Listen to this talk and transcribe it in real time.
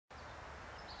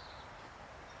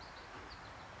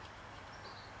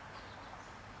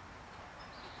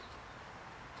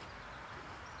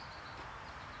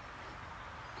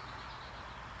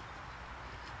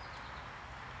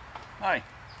Hi.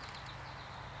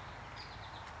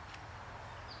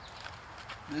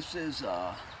 This is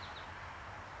a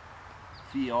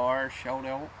VR shout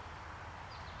out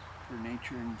for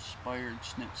nature inspired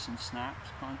Snips and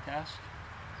Snaps contest.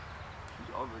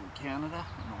 She's over in Canada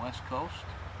on the west coast,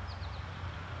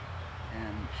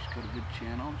 and she's got a good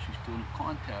channel. She's doing a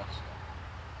contest,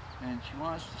 and she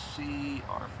wants to see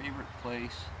our favorite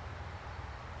place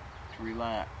to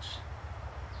relax.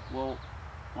 Well,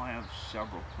 I have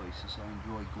several places I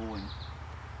enjoy going,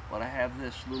 but I have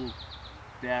this little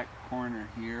back corner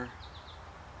here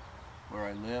where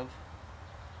I live.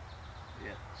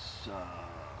 It's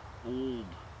old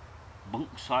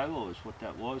bunk silo is what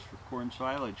that was for corn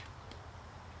silage,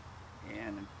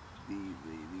 and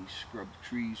these scrub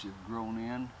trees have grown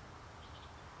in.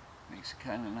 Makes it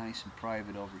kind of nice and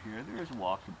private over here. There is a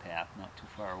walking path not too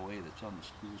far away that's on the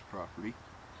school's property,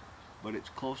 but it's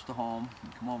close to home. You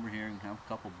can come over here and have a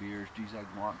couple beers. Geez, I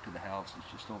can walk to the house,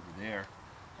 it's just over there.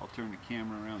 I'll turn the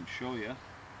camera around and show you.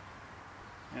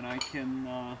 And I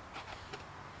can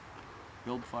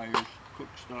build fires, cook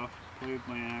stuff, play with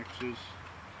my axes,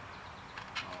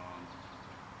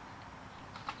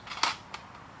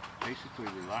 basically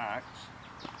relax.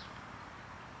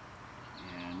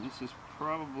 And this is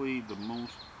probably the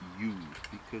most used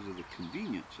because of the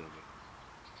convenience of it.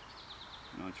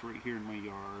 You know, it's right here in my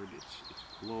yard, it's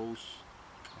close.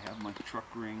 I have my truck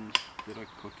rings that I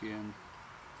cook in.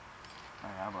 I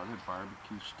have other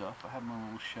barbecue stuff. I have my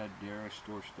little shed there I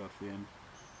store stuff in.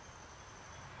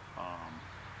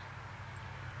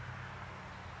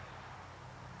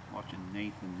 Watching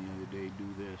Nathan the other day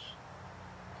do this.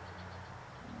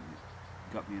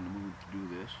 Got me in the mood to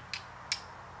do this.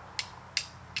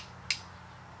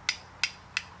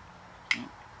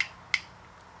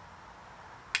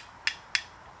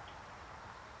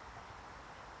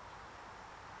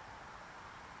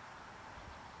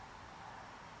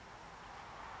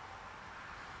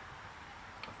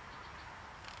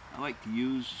 I like to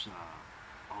use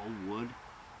all wood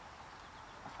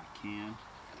if I can,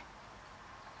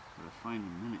 but I find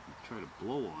the minute you try to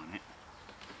blow on it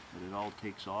that it all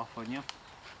takes off on you.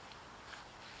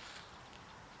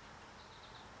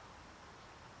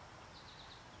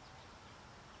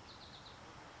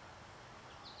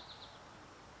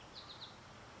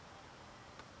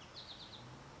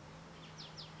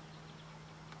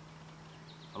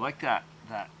 I like that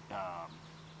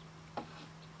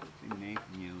thing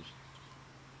Nathan used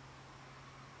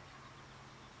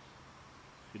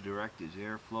to direct his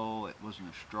airflow. It wasn't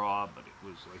a straw, but it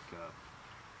was like a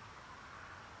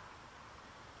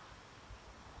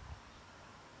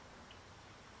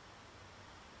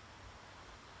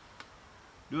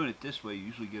doing it this way, you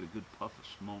usually get a good puff of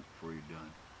smoke before you're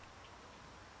done.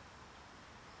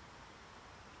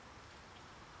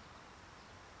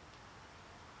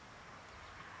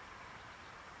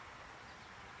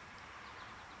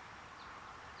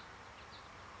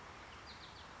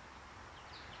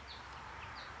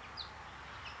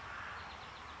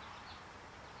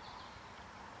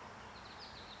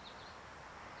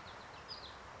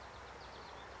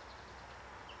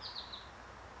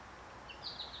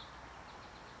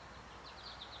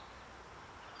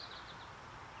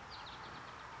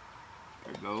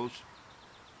 There goes.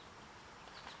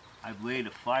 I've laid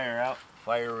a fire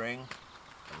ring.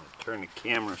 I'm going to turn the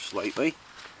camera slightly,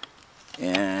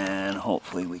 and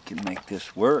hopefully we can make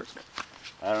this work.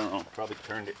 I don't know, probably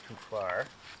turned it too far.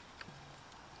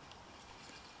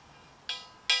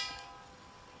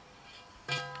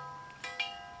 I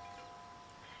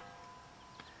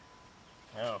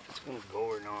don't know if it's going to go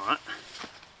or not.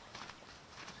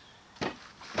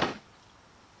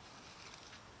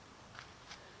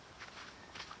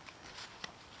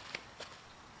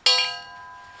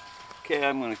 Okay,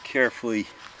 I'm going to carefully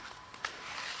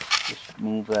just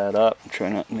move that up and try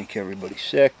not to make everybody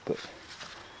sick, but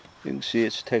you can see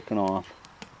it's taken off.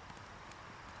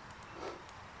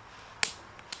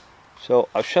 So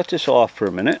I'll shut this off for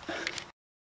a minute.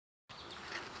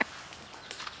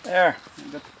 There,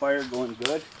 I got the fire going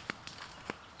good.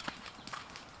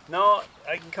 Now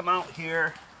I can come out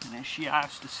here, and if she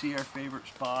asks to see our favorite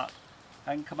spot,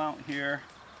 I can come out here,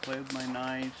 play with my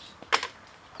knives.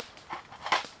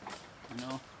 You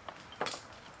know,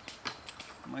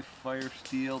 my fire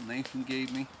steel Nathan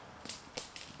gave me.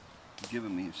 He's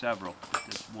given me several, but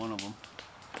that's one of them.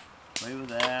 Play with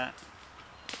that.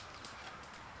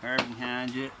 Carving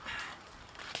hatchet.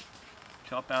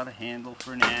 Chop out a handle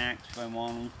for an axe if I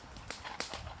want them.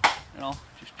 You know,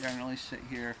 just generally sit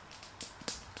here,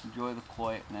 enjoy the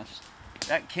quietness.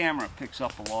 That camera picks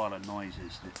up a lot of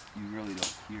noises that you really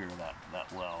don't hear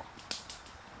that well.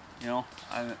 You know,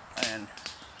 and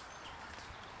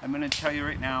I'm going to tell you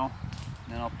right now,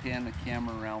 and then I'll pan the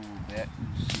camera around a little bit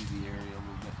and see the area a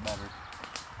little bit better.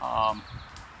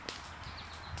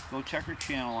 Go check her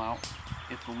channel out.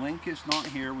 If the link is not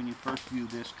here when you first view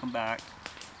this, come back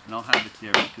and I'll have it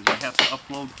there, because I have to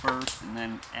upload first and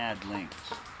then add links.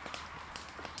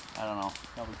 I don't know,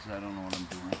 probably because I don't know what I'm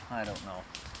doing. I don't know.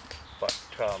 But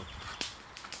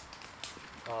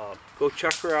go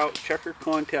check her out, check her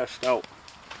contest out.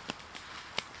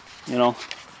 You know,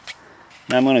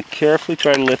 now I'm going to carefully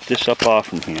try to lift this up off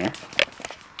from here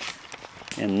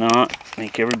and not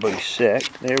make everybody sick.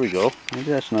 There we go. Maybe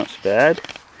that's not so bad.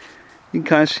 You can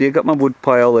kind of see I got my wood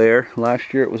pile there.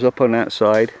 Last year it was up on that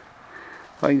side.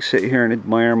 I can sit here and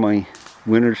admire my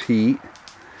winter's heat.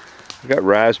 I got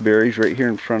raspberries right here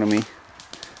in front of me.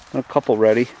 Got a couple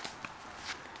ready.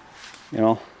 You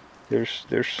know, they're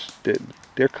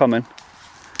coming.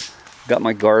 Got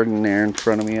my garden there in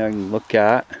front of me I can look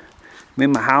at. I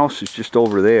mean, my house is just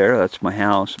over there. That's my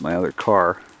house, my other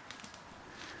car.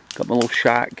 Got my little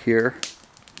shack here.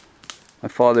 My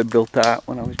father built that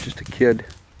when I was just a kid.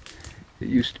 It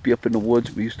used to be up in the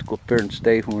woods. We used to go up there and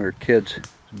stay when we were kids.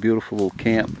 It's a beautiful little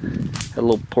camp. Had a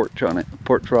little porch on it. The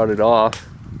porch rotted off,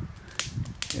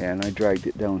 and I dragged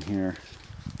it down here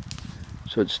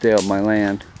so it'd stay on my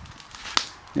land.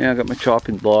 Yeah, I got my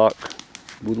chopping block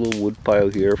with a little wood pile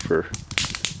here for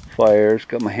fires.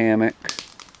 Got my hammock.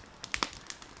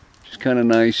 Just kind of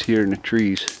nice here in the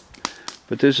trees.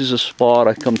 But this is a spot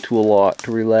I come to a lot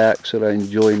to relax, and I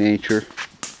enjoy nature.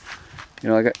 You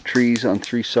know, I got trees on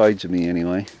 3 sides of me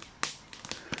anyway.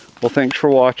 Well, thanks for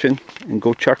watching, and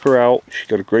go check her out. She's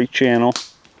got a great channel.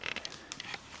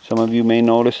 Some of you may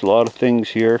notice a lot of things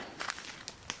here.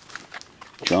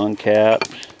 John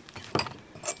Caps,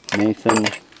 Nathan,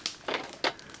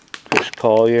 Chris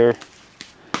Collier,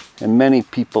 and many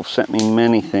people sent me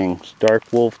many things. Dark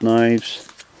Wolf knives,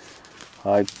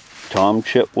 Tom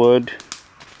Chitwood,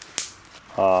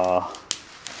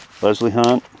 Leslie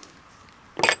Hunt.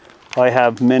 I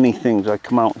have many things. I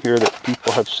come out here that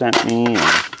people have sent me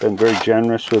and been very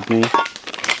generous with me.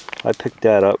 I picked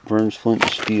that up, Vern's Flint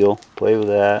and Steel. Play with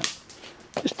that.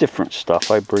 Just different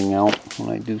stuff I bring out when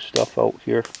I do stuff out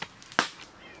here.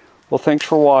 Well, thanks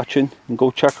for watching, and go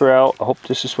check her out. I hope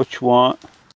this is what you want.